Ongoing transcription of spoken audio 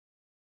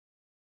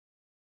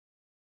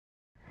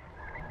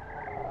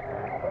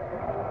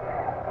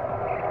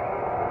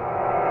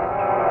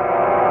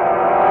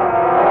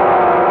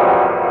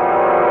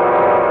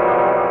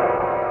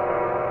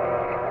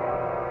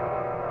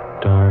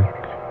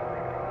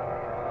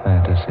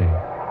fantasy.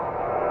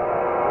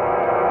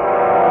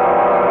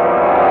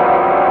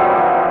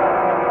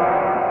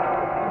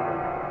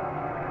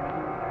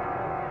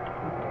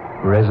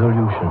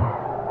 Resolution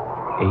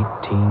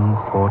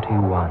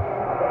 1841.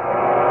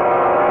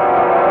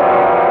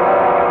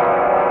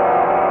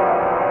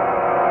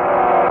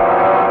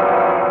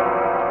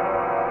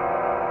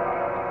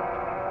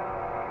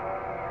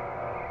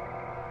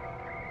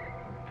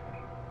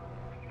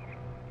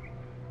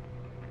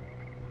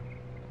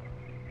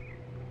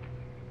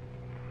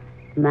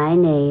 My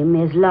name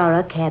is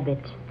Laura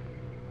Cabot.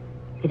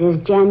 It is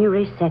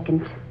January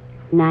 2nd,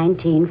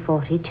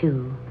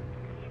 1942,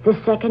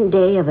 the second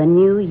day of a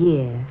new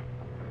year.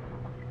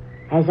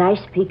 As I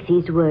speak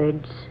these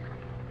words,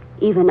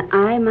 even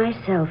I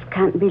myself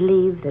can't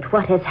believe that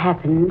what has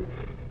happened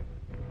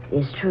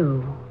is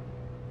true.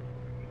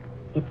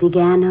 It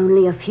began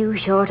only a few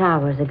short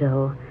hours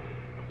ago,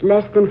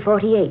 less than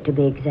 48 to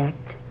be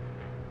exact.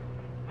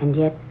 And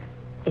yet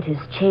it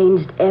has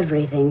changed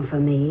everything for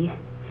me.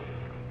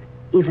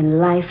 Even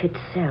life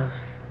itself.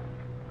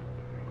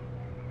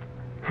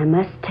 I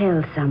must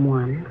tell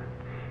someone.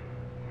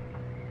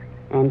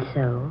 And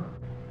so,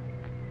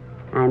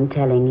 I'm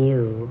telling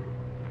you.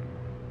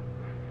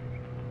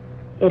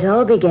 It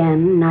all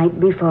began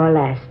night before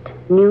last,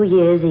 New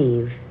Year's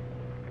Eve.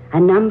 A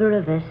number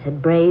of us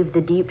had braved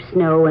the deep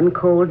snow and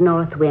cold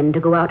north wind to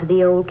go out to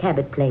the old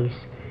Cabot place,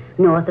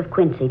 north of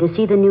Quincy, to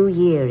see the new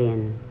year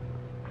in.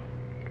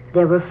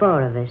 There were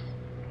 4 of us.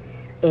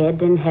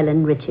 Ed and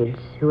Helen Richards,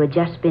 who had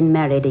just been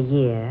married a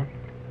year,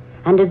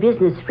 and a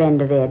business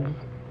friend of Ed's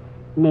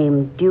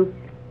named Duke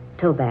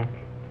Toback.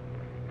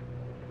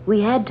 We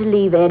had to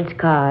leave Ed's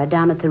car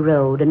down at the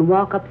road and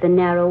walk up the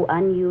narrow,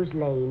 unused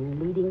lane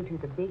leading to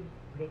the big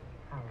brick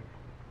house.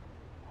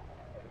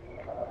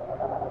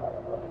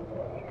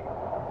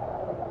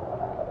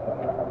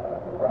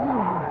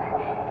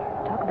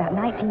 Oh, talk about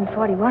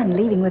 1941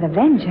 leaving with a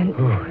vengeance.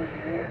 Oh,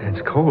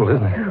 it's cold,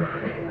 isn't it?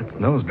 The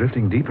snow's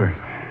drifting deeper.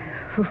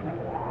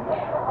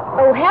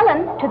 Oh,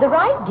 Helen, to the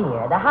right,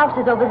 dear. The house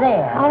is over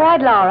there. All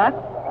right, Laura.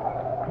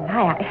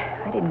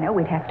 I didn't know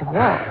we'd have to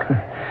walk.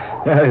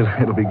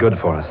 Yeah, it'll be good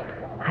for us.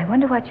 I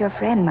wonder what your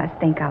friend must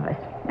think of us.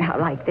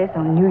 Out like this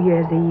on New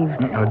Year's Eve.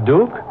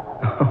 Duke?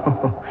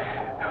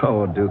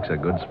 Oh, Duke's a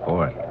good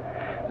sport.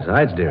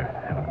 Besides, dear,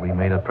 haven't we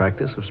made a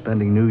practice of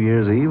spending New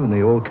Year's Eve in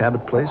the old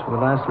Cabot place for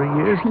the last 3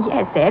 years?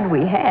 Yes, Ed,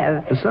 we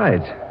have.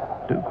 Besides,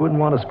 Duke wouldn't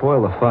want to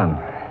spoil the fun.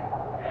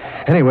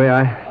 Anyway,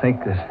 I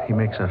think that he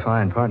makes a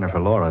fine partner for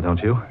Laura, don't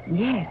you?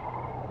 Yes.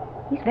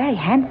 He's very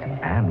handsome.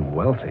 And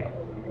wealthy.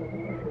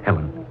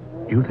 Helen,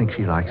 do you think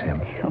she likes him?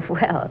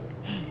 Well,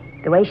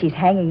 the way she's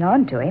hanging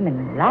on to him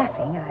and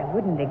laughing, I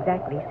wouldn't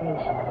exactly say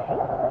she hates him.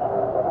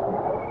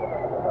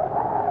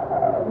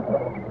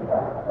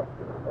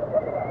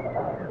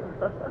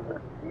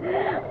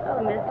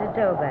 Oh, Mr.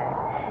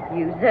 Toback,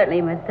 you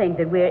certainly must think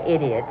that we're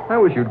idiots. I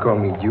wish you'd call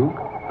me Duke.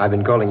 I've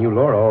been calling you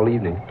Laura all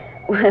evening.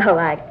 Well,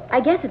 I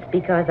guess it's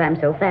because I'm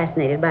so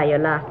fascinated by your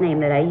last name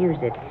that I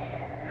use it.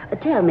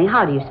 Tell me,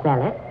 how do you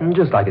spell it?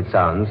 Just like it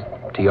sounds.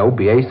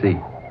 T-O-B-A-C.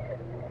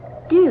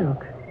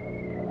 Duke.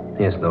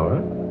 Yes,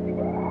 Laura?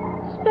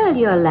 Spell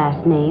your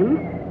last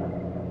name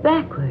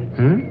backwards.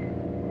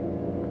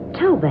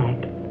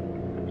 Toback,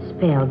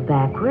 spelled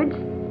backwards,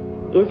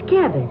 is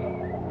Cabot.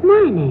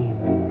 My name.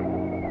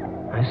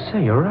 I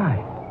say, you're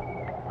right.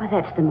 Well,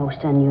 that's the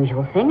most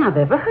unusual thing I've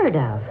ever heard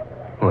of.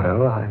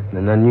 Well, I'm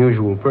an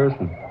unusual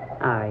person.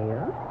 Are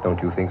you? Don't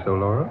you think so,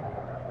 Laura?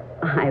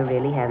 I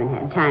really haven't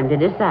had time to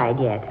decide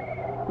yet.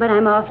 But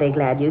I'm awfully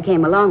glad you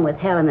came along with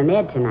Helen and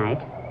Ed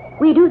tonight.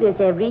 We do this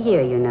every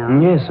year, you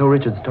know. Yes, so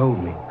Richards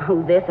told me.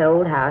 Oh, this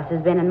old house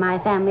has been in my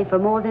family for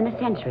more than a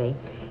century.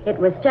 It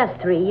was just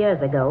 3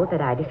 years ago that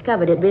I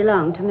discovered it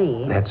belonged to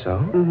me. That's so?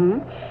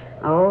 Mm-hmm.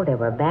 Oh, there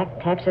were back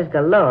taxes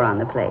galore on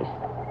the place.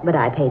 But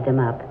I paid them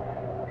up.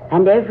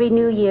 And every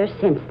New Year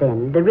since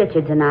then, the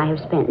Richards and I have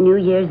spent New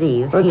Year's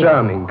Eve A here.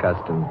 charming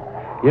custom.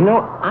 You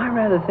know, I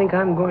rather think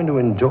I'm going to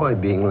enjoy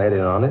being let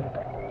in on it.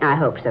 I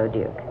hope so,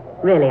 Duke.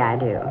 Really, I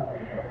do.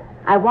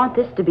 I want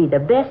this to be the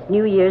best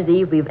New Year's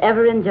Eve we've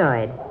ever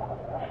enjoyed.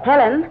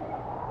 Helen,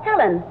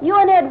 you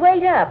and Ed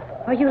wait up,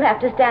 or you'll have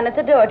to stand at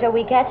the door till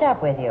we catch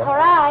up with you. All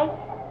right.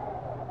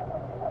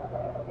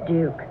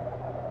 Duke,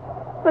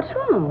 what's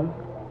wrong?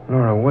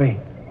 Laura, wait.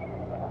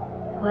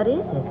 What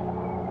is it?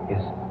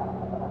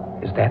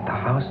 Is that the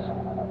house?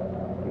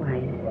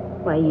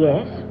 Why,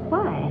 yes.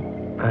 Why?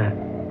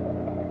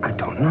 I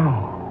don't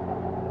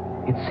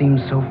know. It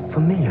seems so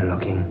familiar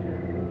looking.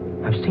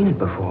 I've seen it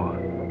before.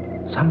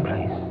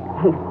 Someplace.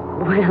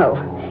 Well,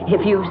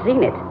 if you've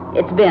seen it,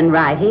 it's been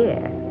right here.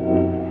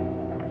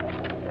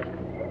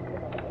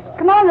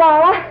 Come on,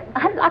 Laura.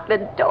 Unlock the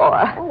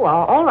door. Oh,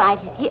 all right.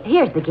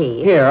 Here's the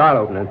key. Here, I'll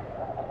open it.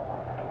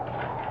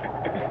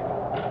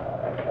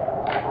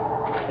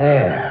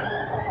 There.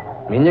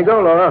 In you go,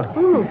 Laura.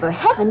 Ooh, for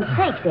heaven's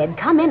sake, Ed,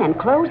 come in and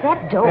close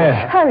that door.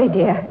 Yeah. Hurry,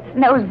 dear.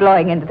 Snow's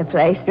blowing into the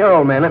place. Here,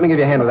 old man, let me give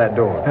you a hand with that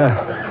door.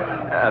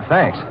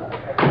 Thanks.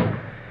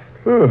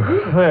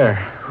 There.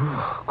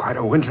 Ooh, quite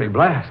a wintry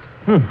blast.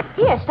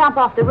 Here, stomp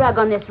off the rug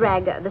on this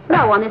rag, the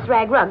snow on this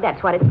rag rug.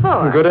 That's what it's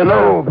for. Good to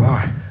know.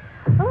 boy.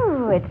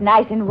 Oh, it's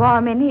nice and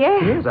warm in here.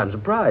 Yes, I'm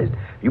surprised.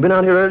 You been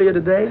out here earlier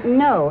today?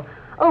 No.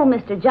 Oh,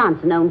 Mr.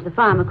 Johnson owns the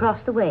farm across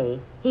the way.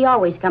 He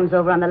always comes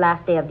over on the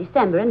last day of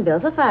December and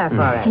builds a fire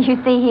for us.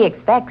 You see, he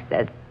expects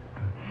us.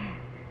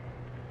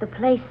 The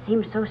place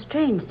seems so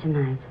strange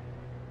tonight.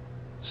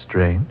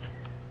 Strange?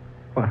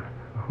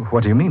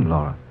 What do you mean,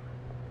 Laura?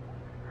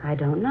 I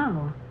don't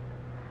know.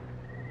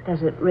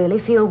 Does it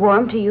really feel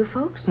warm to you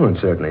folks? Well, it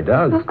certainly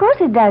does. Of course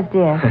it does,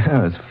 dear.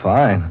 It's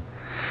fine.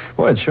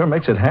 Boy, it sure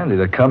makes it handy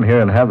to come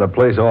here and have the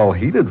place all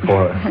heated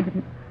for us.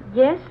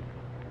 Yes,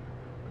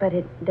 but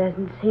it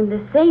doesn't seem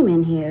the same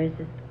in here as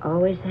it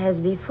always has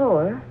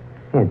before.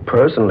 Well,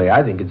 personally,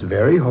 I think it's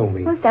very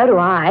homey. Well, so do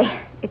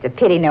I. It's a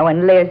pity no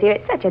one lives here.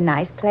 It's such a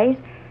nice place.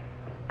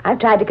 I've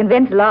tried to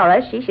convince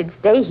Laura she should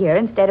stay here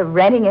instead of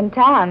renting in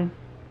town.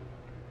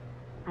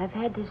 I've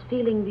had this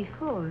feeling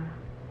before.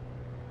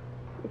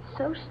 It's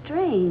so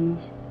strange.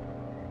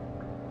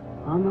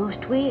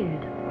 Almost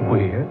weird.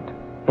 Weird?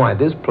 Why,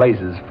 this place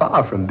is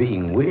far from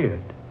being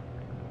weird.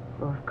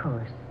 Oh, of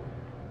course.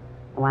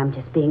 Oh, I'm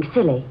just being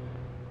silly.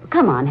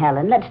 Come on,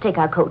 Helen. Let's take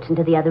our coats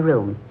into the other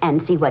room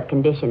and see what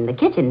condition the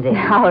kitchen's in.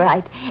 All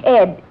right.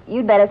 Ed,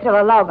 you'd better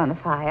throw a log on the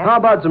fire. How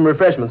about some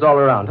refreshments all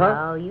around,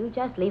 huh? Oh, you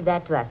just leave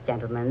that to us,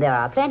 gentlemen. There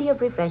are plenty of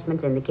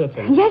refreshments in the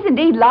kitchen. Yes,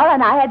 indeed. Laura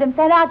and I had them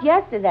sent out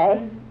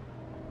yesterday.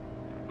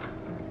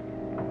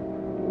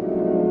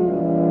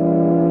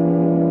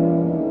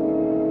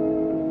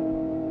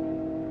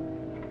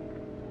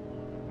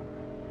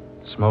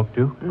 Smoke,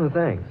 Duke? No,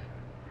 thanks.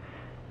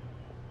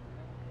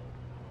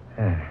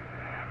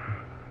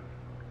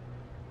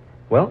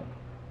 Well,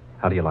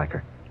 how do you like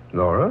her?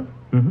 Laura?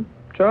 Mm-hmm.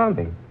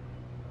 Charming.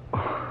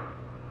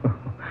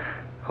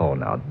 Oh,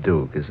 now,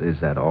 Duke, is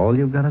that all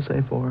you've got to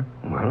say for her?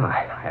 Well,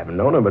 I haven't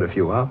known her but a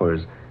few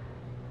hours.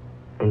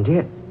 And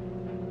yet,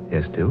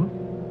 Yes, Duke?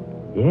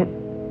 yet,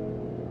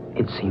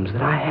 it seems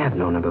that I have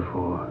known her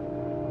before.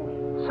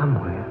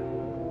 Somewhere.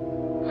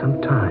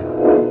 Sometime.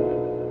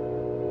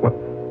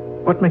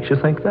 What makes you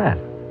think that?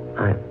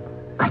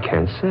 I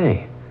can't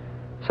say.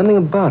 Something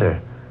about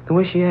her. The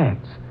way she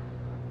acts.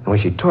 The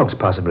way she talks,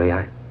 possibly.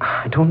 I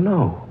don't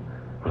know.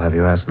 Well, have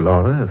you asked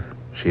Laura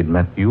if she'd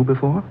met you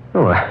before?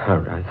 Oh,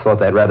 I thought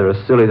that rather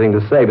a silly thing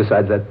to say.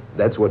 Besides,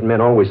 that's what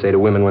men always say to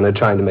women when they're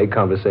trying to make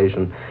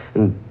conversation.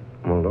 And,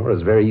 well,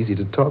 Laura's very easy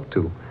to talk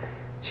to.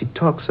 She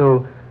talks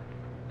so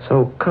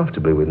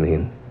comfortably with me.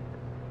 And,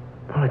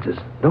 well, it's as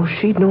though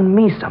she'd known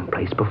me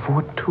someplace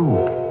before,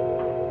 too.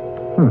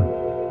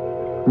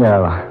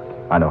 Yeah,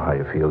 I know how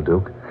you feel,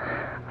 Duke.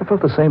 I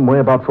felt the same way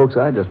about folks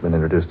I'd just been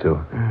introduced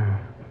to.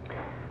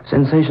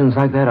 Sensations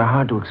like that are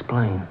hard to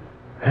explain.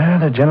 Yeah,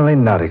 they're generally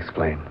not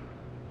explained.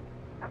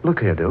 Look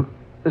here, Duke.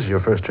 This is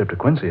your first trip to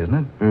Quincy, isn't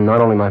it? Not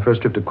only my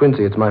first trip to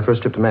Quincy, it's my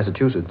first trip to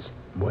Massachusetts.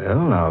 Well,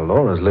 now,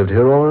 Laura's lived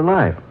here all her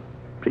life.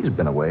 She's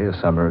been away a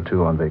summer or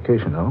two on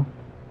vacation, though.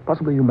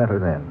 Possibly you met her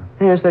then.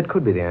 Yes, that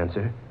could be the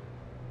answer.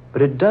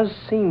 But it does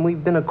seem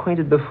we've been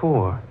acquainted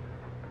before.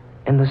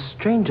 And the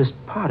strangest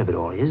part of it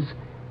all is,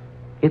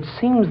 it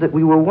seems that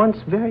we were once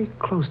very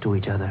close to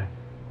each other.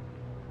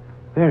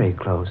 Very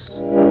close.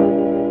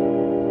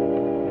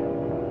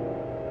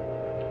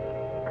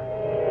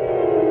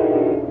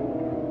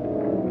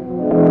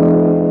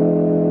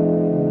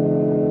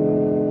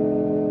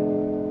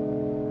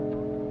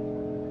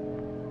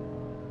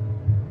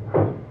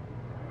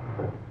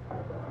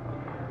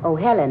 Oh,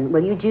 Helen,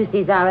 will you juice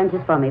these oranges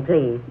for me,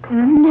 please?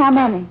 How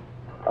many?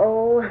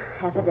 Oh,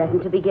 half a dozen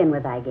to begin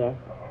with, I guess.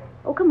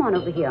 Oh, come on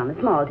over here on the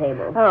small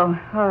table. Oh,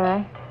 all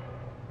right.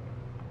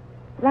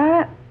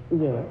 Laura,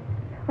 Yes.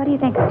 what do you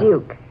think of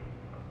Duke?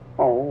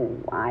 Oh,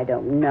 I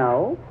don't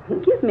know.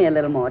 Give me a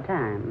little more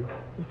time.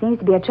 He seems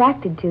to be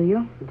attracted to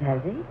you.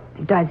 Does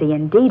he? Does he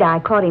indeed? I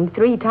caught him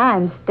 3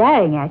 times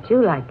staring at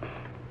you like,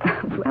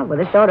 well, with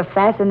a sort of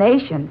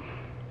fascination.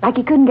 Like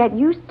he couldn't get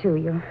used to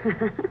you.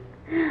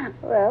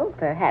 Well,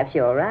 perhaps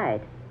you're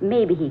right.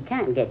 Maybe he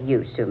can't get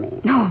used to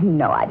me.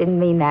 No, I didn't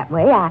mean that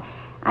way.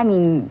 I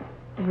mean,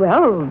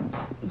 well,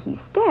 he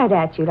stared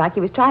at you like he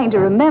was trying to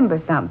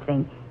remember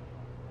something.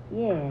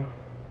 Yes,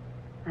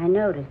 I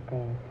noticed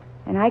that.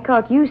 And I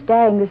caught you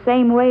staring the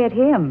same way at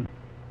him.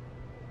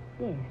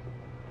 Yes,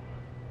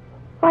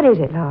 What is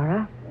it,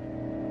 Laura?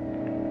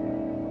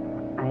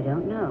 I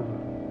don't know.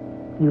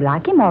 You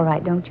like him all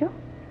right, don't you?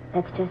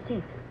 That's just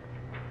it.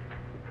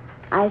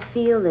 I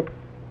feel that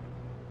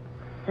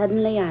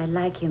suddenly I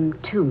like him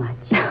too much.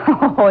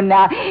 Oh,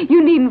 now,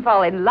 you needn't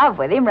fall in love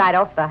with him right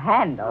off the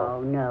handle.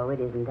 Oh, no, it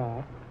isn't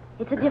that.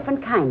 It's a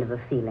different kind of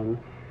a feeling.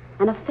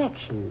 An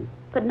affection,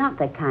 but not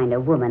the kind a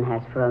woman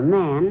has for a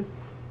man.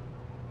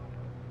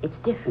 It's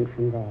different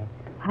from that.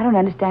 I don't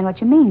understand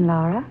what you mean,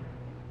 Laura.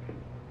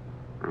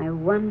 I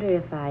wonder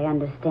if I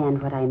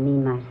understand what I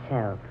mean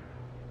myself.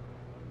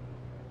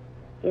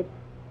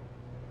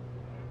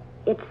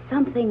 It's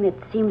something that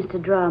seems to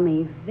draw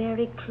me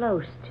very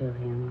close to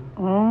him.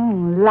 Oh,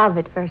 love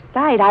at first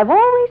sight. I've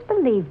always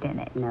believed in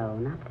it. No,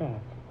 not that.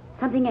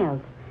 Something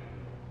else.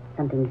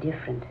 Something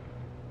different.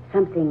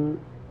 Something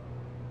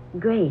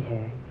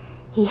greater.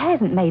 He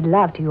hasn't made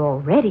love to you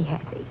already,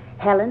 has he?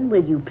 Helen,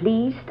 will you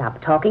please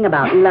stop talking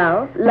about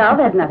love? Love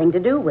has nothing to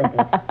do with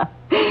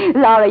it.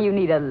 Laura, you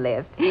need a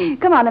lift.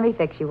 Come on, let me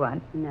fix you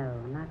one. No,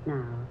 not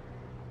now.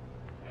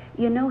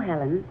 You know,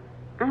 Helen,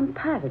 I'm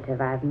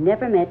positive I've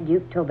never met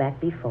Duke Toback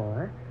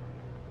before.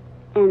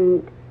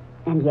 And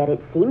yet it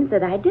seems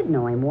that I did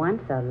know him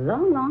once a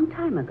long, long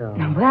time ago.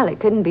 Well, it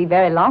couldn't be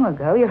very long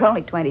ago. You're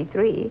only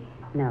 23.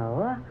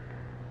 No,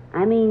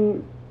 I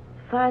mean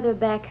farther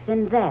back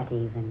than that,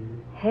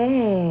 even.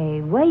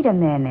 Hey, wait a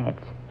minute.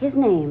 His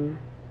name.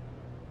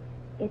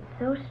 It's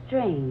so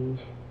strange.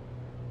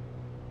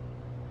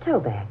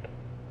 Toback.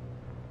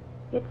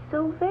 It's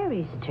so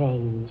very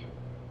strange.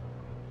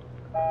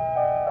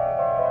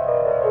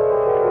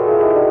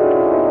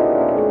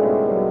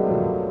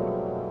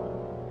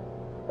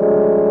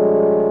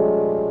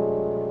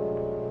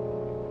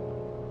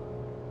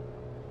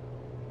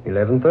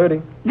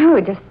 $11:30.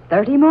 No, just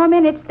 30 more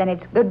minutes, then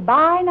it's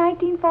goodbye,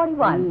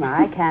 1941.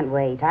 I can't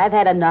wait. I've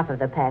had enough of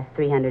the past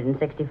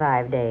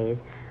 365 days.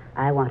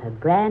 I want a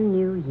brand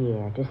new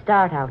year to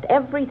start out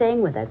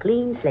everything with a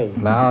clean slate.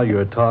 Now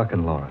you're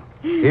talking, Laura.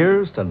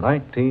 Here's to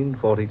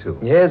 1942.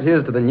 Yes,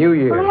 here's to the new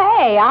year. Well,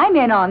 hey, I'm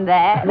in on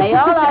that. May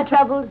all our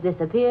troubles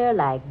disappear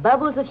like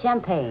bubbles of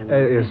champagne.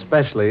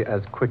 Especially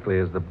as quickly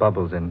as the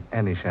bubbles in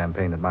any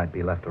champagne that might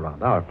be left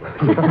around our place.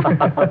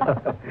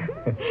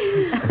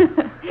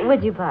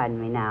 Would you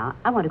pardon me now?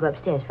 I want to go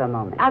upstairs for a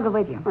moment. I'll go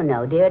with you. Oh,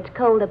 no, dear. It's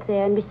cold up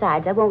there, and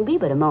besides, I won't be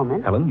but a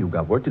moment. Helen, you've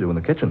got work to do in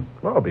the kitchen.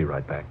 Well, I'll be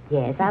right back.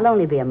 Yes, I'll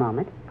only be a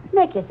moment.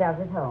 Make yourself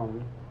at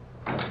home.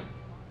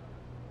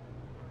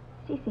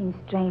 She seems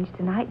strange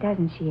tonight,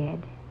 doesn't she,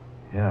 Ed?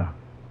 Yeah.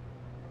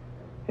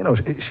 You know,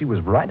 she was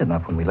right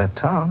enough when we left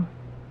town.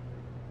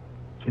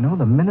 But you know,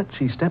 the minute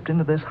she stepped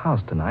into this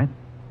house tonight,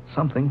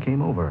 something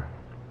came over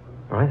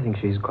her. I think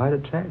she's quite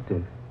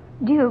attractive.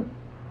 Duke,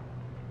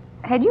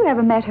 had you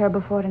ever met her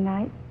before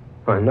tonight?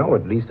 Well, no,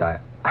 at least I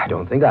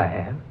don't think I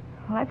have.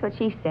 Well, that's what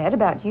she said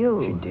about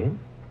you. She did?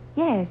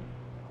 Yes.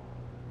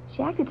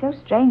 She acted so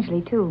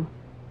strangely, too.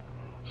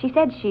 She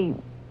said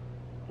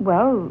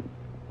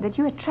that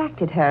you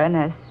attracted her in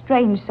a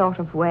strange sort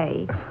of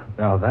way.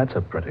 Now, that's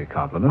a pretty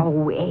compliment.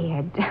 Oh,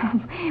 Ed.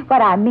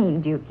 What I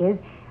mean, Duke, is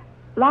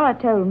Laura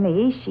told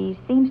me she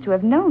seems to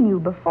have known you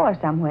before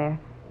somewhere.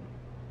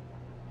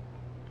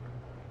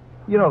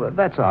 You know,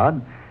 that's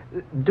odd.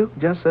 Duke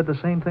just said the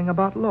same thing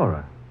about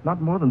Laura, not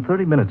more than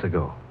 30 minutes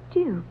ago.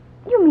 Duke,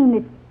 you mean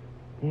that...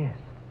 Yes.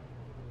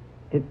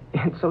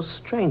 It's so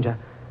strange. I'm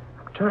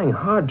trying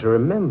hard to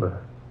remember.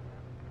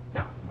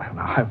 Well,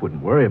 now, I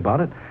wouldn't worry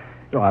about it.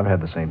 You know, I've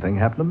had the same thing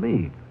happen to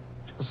me.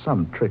 Just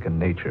some trick in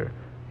nature.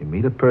 You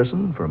meet a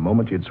person, for a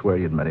moment you'd swear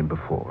you'd met him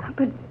before.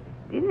 But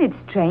isn't it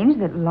strange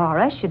that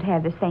Laura should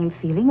have the same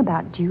feeling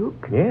about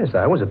Duke? Yes,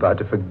 I was about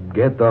to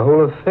forget the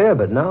whole affair,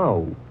 but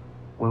now...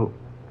 Well,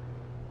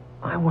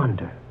 I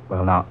wonder.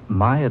 Well, now,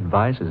 my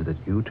advice is that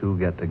you two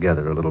get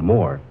together a little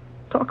more.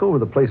 Talk over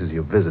the places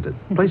you've visited,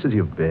 places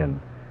you've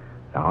been.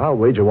 Now, I'll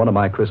wager one of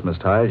my Christmas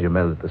ties you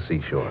met at the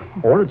seashore.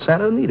 Or at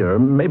Santa Anita, or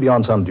maybe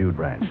on some dude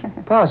ranch.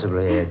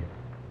 Possibly, Ed.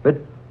 But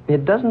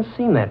it doesn't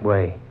seem that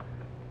way.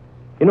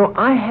 You know,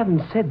 I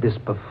haven't said this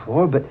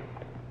before, but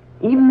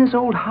even this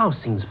old house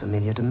seems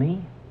familiar to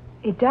me.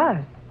 It does.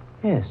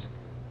 Yes.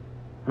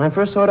 When I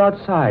first saw it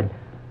outside,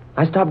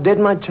 I stopped dead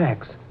in my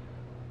tracks.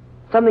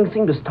 Something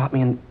seemed to stop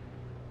me, and...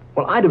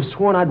 Well, I'd have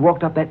sworn I'd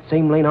walked up that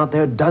same lane out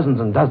there dozens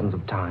and dozens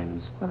of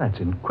times. Well, that's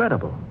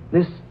incredible.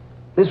 This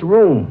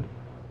room,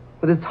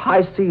 with its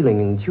high ceiling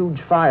and huge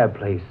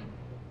fireplace.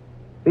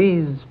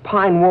 These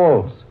pine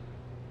walls,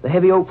 the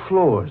heavy oak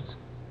floors,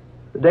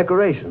 the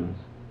decorations.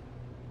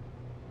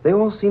 They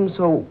all seem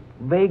so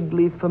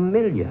vaguely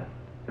familiar.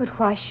 But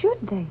why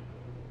should they?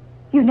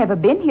 You've never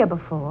been here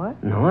before.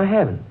 No, I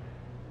haven't.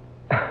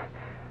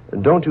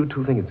 Don't you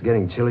two think it's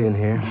getting chilly in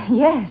here?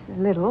 Yes, a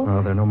little.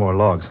 Oh, there are no more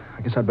logs.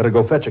 I guess I'd better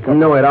go fetch a couple.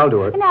 No, Ed, I'll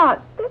do it.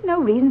 Now, there's no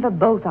reason for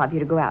both of you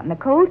to go out in the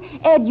cold.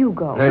 Ed, you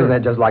go. Isn't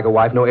that just like a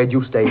wife? No, Ed,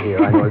 you stay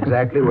here. I know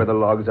exactly where the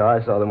logs are.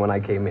 I saw them when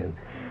I came in.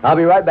 I'll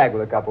be right back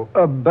with a couple.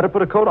 Better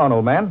put a coat on,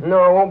 old man.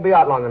 No, I won't be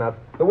out long enough.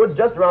 The wood's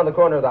just around the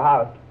corner of the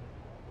house.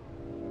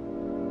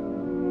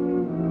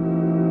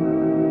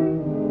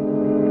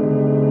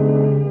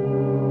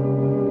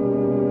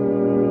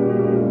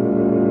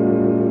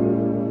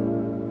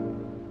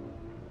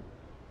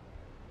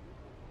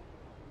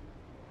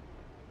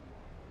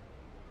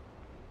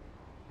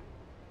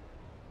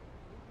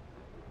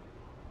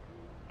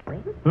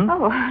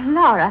 Oh,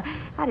 Laura,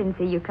 I didn't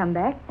see you come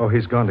back. Oh,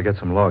 he's gone to get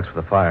some logs for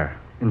the fire.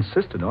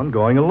 Insisted on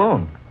going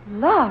alone.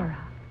 Laura,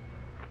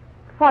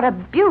 what a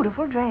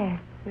beautiful dress.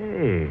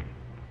 Hey,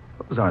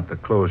 those aren't the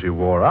clothes you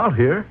wore out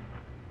here.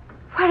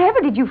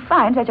 Wherever did you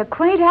find such a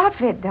quaint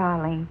outfit,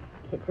 darling?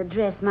 It's a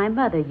dress my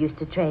mother used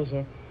to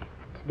treasure.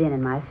 It's been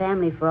in my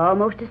family for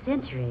almost a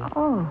century.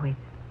 Oh, it's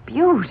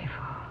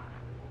beautiful.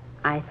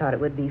 I thought it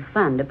would be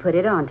fun to put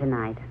it on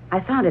tonight. I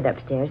found it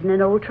upstairs in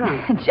an old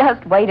trunk.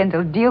 Just wait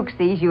until Duke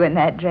sees you in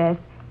that dress.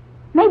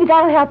 Maybe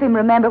that'll help him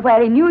remember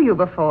where he knew you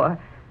before.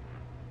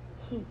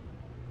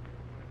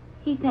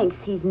 He thinks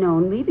he's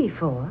known me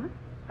before.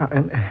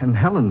 And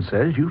Helen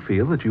says you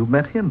feel that you've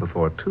met him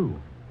before, too.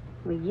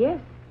 Well, yes,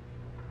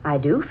 I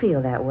do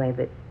feel that way,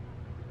 but...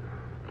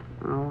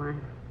 Oh,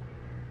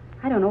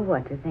 I don't know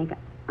what to think.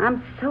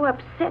 I'm so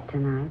upset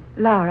tonight.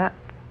 Laura,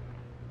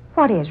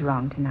 what is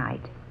wrong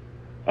tonight?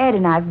 Ed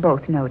and I've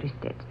both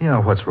noticed it. Yeah,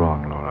 what's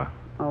wrong, Laura?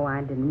 Oh,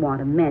 I didn't want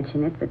to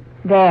mention it, but...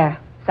 There.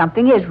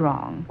 Something is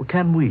wrong. Well,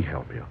 can we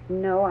help you?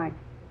 No,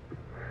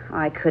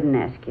 I couldn't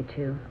ask you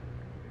to.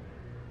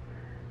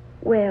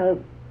 Well,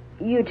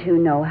 you two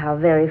know how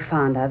very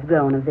fond I've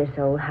grown of this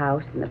old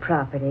house and the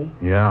property.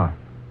 Yeah.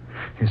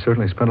 You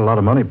certainly spent a lot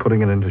of money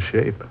putting it into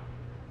shape.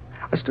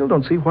 I still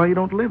don't see why you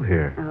don't live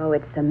here. Oh,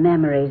 it's the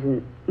memories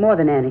and more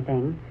than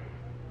anything.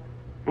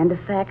 And the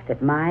fact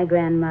that my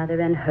grandmother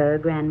and her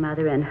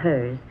grandmother and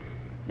hers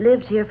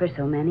lived here for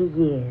so many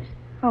years.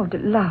 Oh,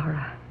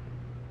 Laura,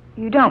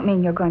 you don't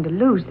mean you're going to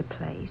lose the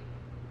place?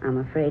 I'm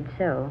afraid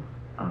so.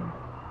 Oh.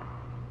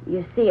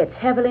 You see, it's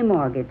heavily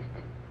mortgaged.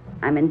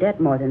 I'm in debt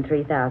more than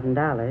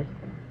 $3,000.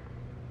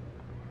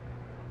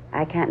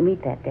 I can't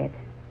meet that debt.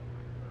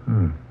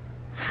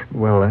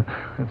 Well,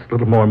 that's a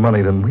little more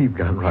money than we've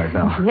got right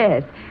now.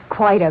 Yes,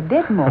 quite a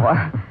bit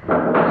more.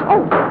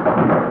 Oh,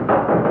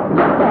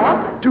 what's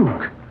that?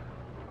 Duke!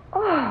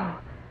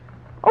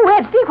 Oh,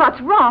 Ed, see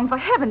what's wrong. For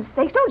heaven's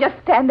sake, don't just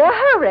stand there.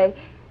 Hurry.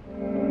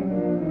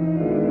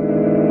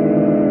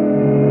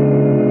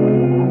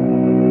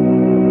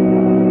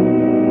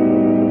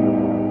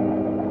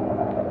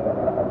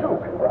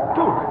 Duke!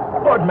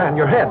 Lord, man,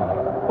 your head.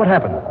 What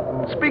happened?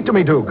 Speak to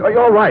me, Duke. Are you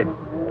all right?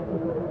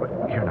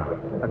 Here now.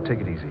 Take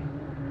it easy.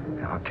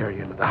 I'll carry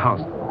you into the house.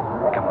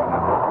 Come on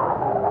now.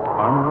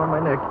 Arm around my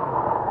neck.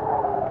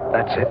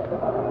 That's it.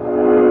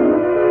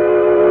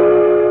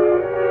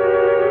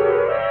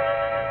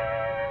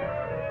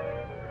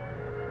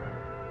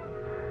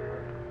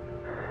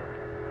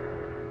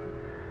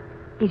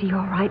 Is he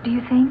all right, do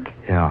you think?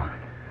 Yeah.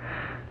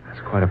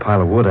 There's quite a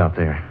pile of wood out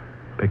there.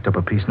 Picked up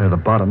a piece near the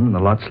bottom, and the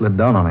lot slid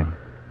down on him.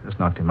 Just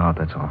knocked him out,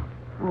 that's all.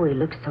 Oh, he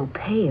looks so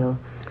pale.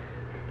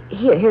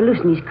 Here,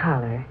 loosen his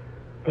collar.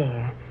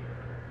 There.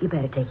 You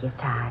better take his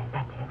tie.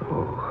 That's it.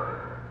 Oh.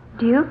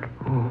 Duke?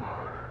 Oh.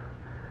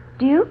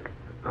 Duke?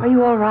 Are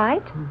you all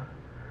right?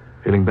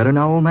 Feeling better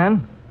now, old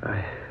man?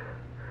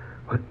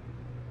 What?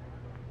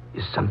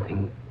 Is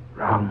something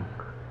wrong?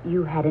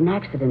 You had an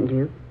accident,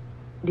 Duke.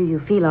 Do you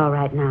feel all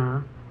right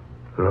now?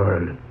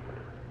 Laura.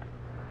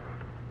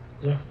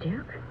 Yes,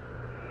 Duke?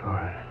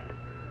 Laura.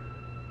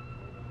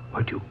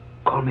 Why do you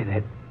call me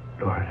that,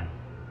 Laura?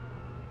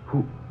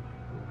 Who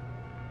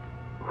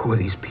are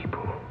these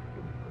people?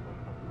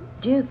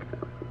 Duke,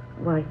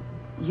 why,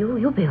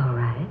 you'll be all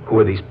right. Who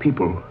are these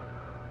people?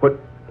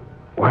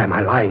 Why am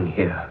I lying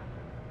here?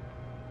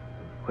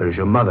 Where is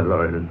your mother,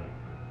 Laura?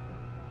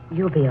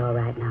 You'll be all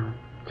right now.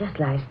 Just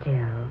lie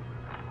still.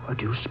 Why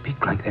do you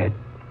speak like that?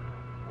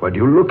 Why do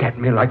you look at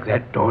me like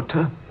that,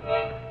 daughter?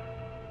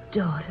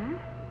 Daughter?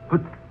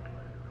 But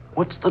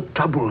what's the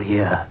trouble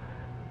here?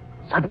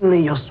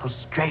 Suddenly you're so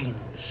strange.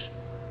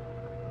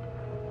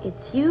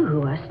 It's you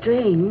who are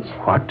strange.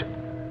 What?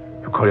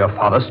 You call your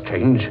father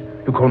strange?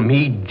 You call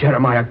me,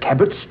 Jeremiah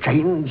Cabot,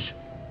 strange?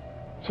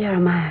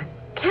 Jeremiah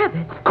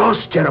Cabot? Of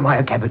course,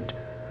 Jeremiah Cabot.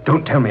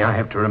 Don't tell me I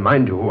have to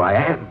remind you who I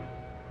am.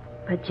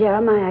 But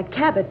Jeremiah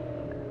Cabot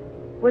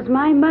was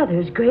my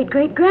mother's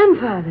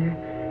great-great-grandfather.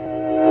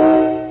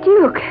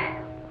 Duke,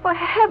 for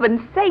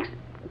heaven's sakes,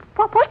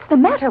 what's the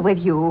matter with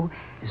you?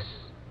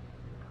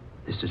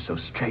 This is so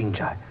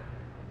strange.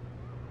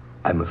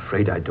 I'm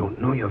afraid I don't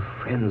know your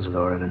friends,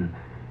 Lauren, and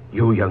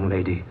you, young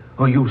lady,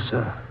 or you,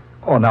 sir.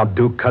 Oh, now,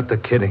 Duke, cut the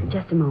kidding.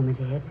 Just a moment,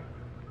 Ed.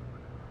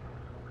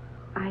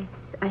 I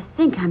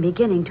think I'm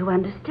beginning to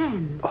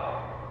understand.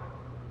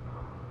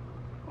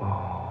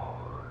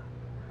 Oh.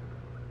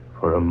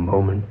 For a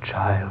moment,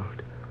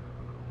 child,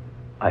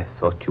 I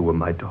thought you were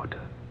my daughter.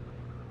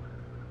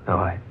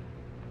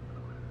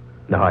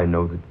 Now I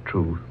know the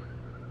truth.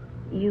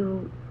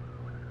 You...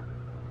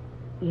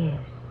 Yes,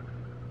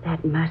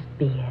 that must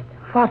be it.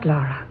 What,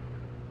 Laura?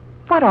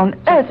 What on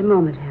earth? Just a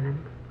moment, Helen.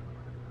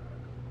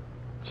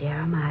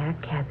 Jeremiah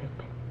Cabot.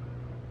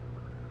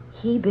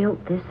 He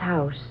built this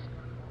house.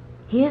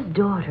 His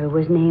daughter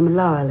was named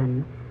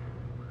Laurelyn.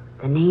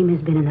 The name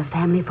has been in the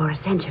family for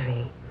a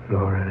century.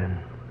 Laurelyn.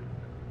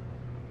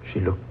 She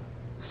looked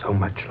so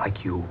much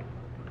like you.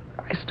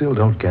 I still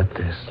don't get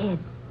this. Ed,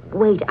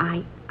 wait,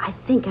 I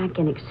think I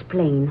can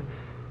explain.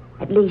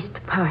 At least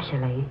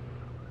partially.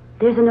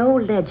 There's an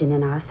old legend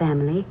in our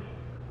family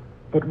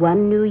that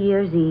one New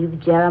Year's Eve,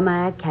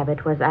 Jeremiah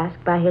Cabot was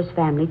asked by his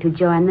family to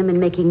join them in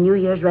making New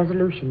Year's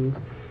resolutions.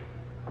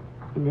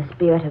 In the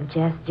spirit of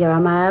jest,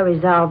 Jeremiah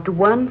resolved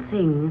one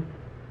thing: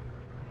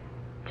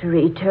 to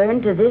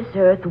return to this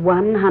earth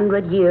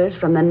 100 years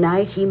from the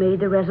night he made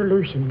the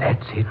resolution.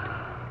 That's it.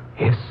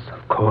 Yes,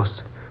 of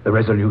course. The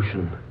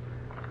resolution.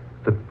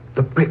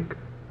 The brick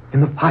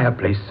in the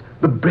fireplace.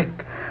 The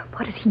brick.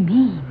 What does he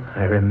mean?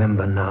 I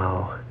remember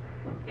now.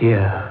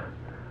 Here,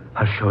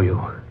 I'll show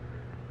you.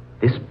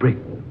 This brick.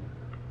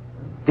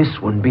 This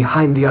one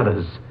behind the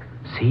others.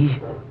 See?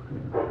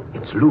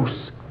 It's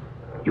loose.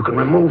 You can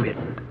remove it.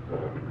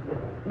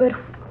 But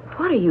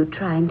what are you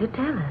trying to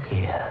tell us?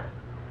 Here.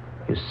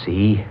 You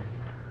see?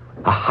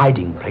 A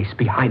hiding place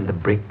behind the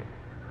brick.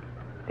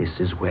 This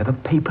is where the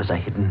papers are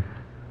hidden.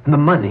 And the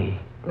money.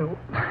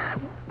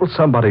 Will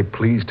somebody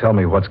please tell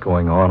me what's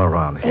going on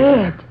around here?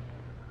 Ed,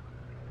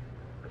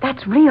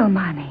 that's real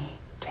money.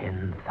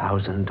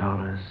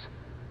 $10,000.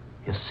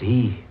 You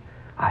see?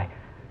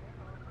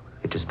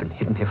 It has been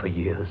hidden here for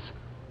years.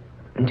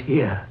 And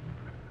here,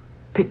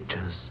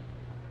 pictures.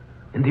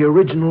 In the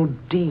original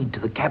deed to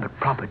the Cabot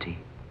property.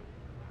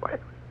 Why,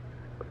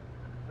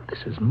 this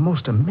is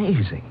most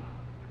amazing.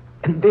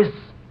 And this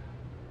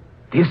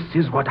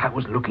is what I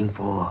was looking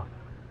for.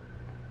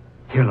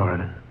 Here,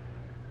 Laurelyn,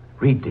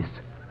 read this.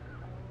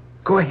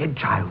 Go ahead,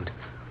 child.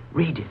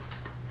 Read it.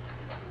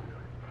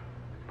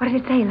 What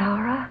did it say,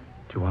 Laura?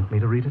 Do you want me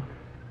to read it?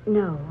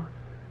 No.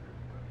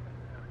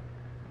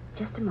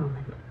 Just a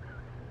moment.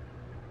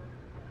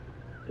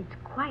 It's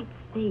quite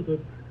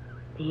faded.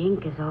 The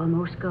ink is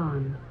almost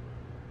gone.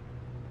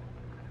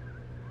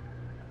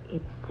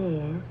 It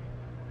says,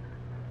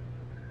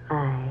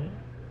 I,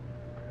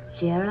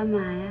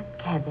 Jeremiah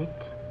Cabot,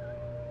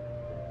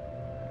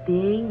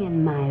 being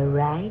in my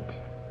right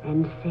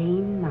and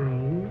sane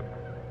mind,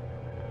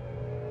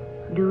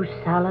 do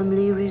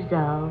solemnly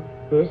resolve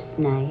this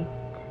night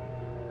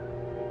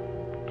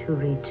to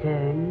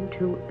return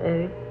to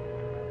earth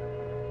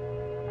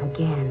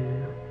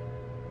again.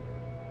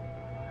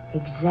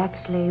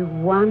 Exactly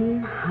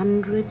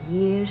 100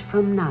 years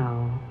from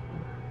now,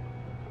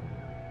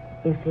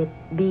 if it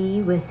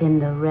be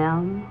within the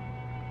realm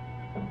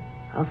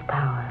of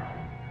power.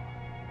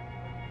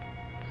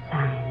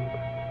 Signed,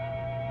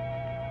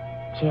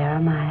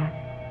 Jeremiah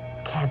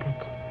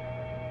Cabot,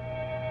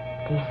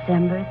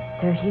 December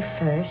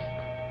 31st,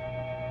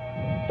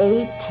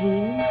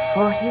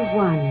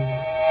 1841.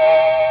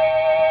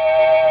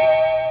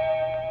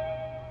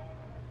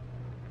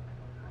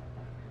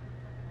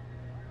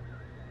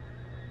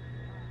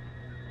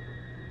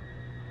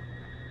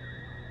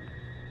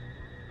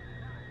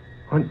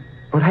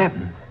 What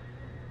happened?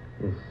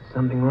 Is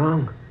something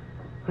wrong?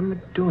 What am I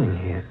doing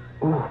here?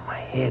 Oh, my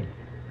head.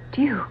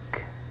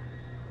 Duke.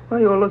 Why are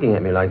you all looking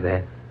at me like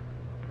that?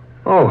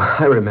 Oh,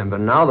 I remember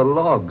now, the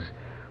logs.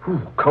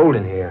 Ooh, cold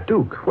in here.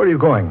 Duke, where are you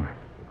going?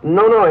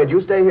 No, Ed,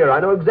 you stay here. I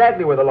know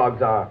exactly where the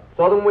logs are.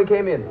 Saw them when we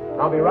came in.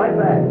 I'll be right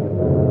back.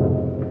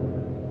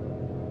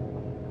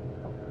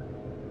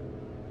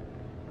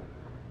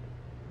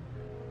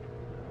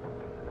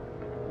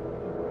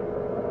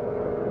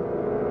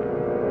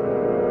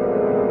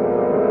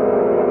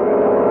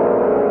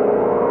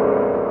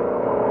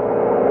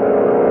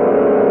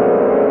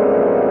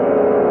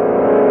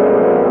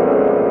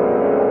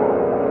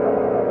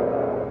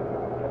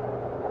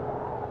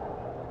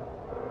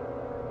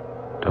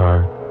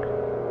 Dark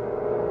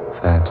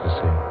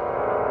fantasy.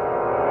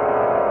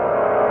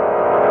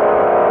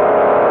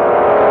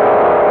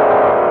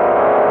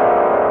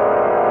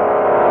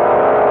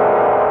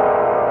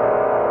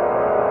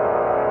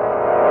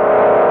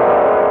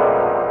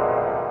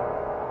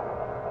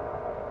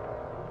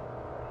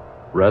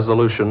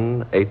 Resolution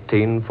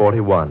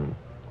 1841.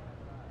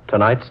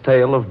 Tonight's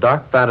tale of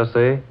dark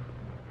fantasy,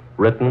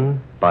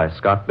 written by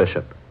Scott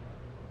Bishop.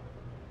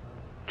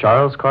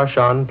 Charles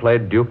Carshon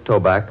played Duke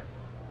Toback.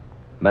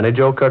 Minnie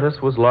Jo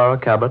Curtis was Laura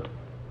Cabot.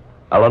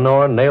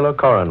 Eleanor Naylor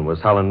Corrin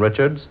was Helen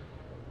Richards.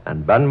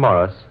 And Ben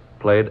Morris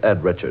played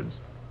Ed Richards.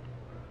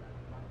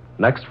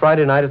 Next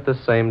Friday night at this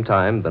same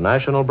time, the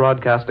National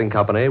Broadcasting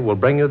Company will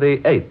bring you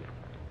the 8th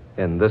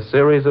in this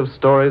series of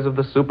stories of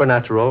the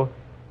supernatural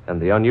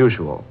and the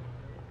unusual,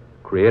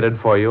 created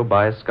for you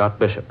by Scott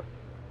Bishop.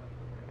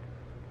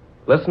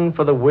 Listen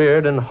for the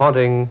weird and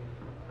haunting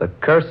The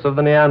Curse of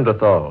the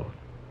Neanderthal,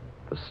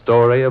 the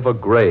story of a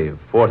grave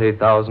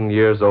 40,000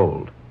 years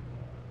old,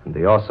 and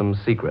the awesome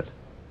secret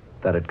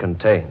that it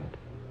contained.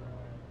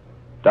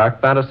 Dark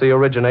Fantasy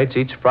originates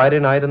each Friday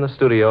night in the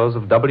studios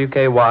of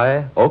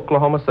WKY,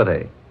 Oklahoma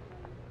City.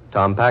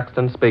 Tom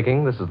Paxton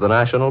speaking. This is the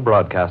National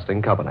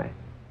Broadcasting Company.